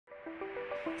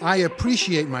I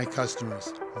appreciate my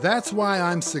customers. That's why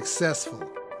I'm successful.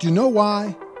 Do you know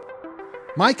why?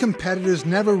 My competitors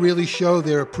never really show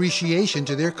their appreciation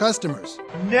to their customers.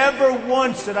 Never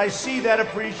once did I see that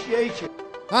appreciation.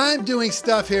 I'm doing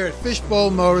stuff here at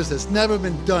Fishbowl Motors that's never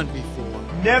been done before.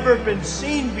 Never been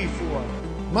seen before.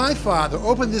 My father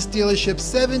opened this dealership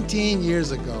 17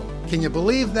 years ago. Can you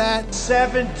believe that?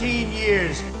 17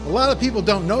 years. A lot of people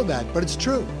don't know that, but it's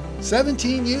true.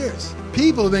 17 years.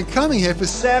 People have been coming here for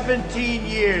 17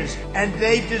 years, and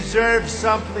they deserve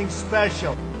something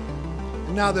special.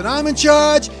 Now that I'm in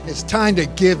charge, it's time to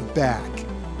give back.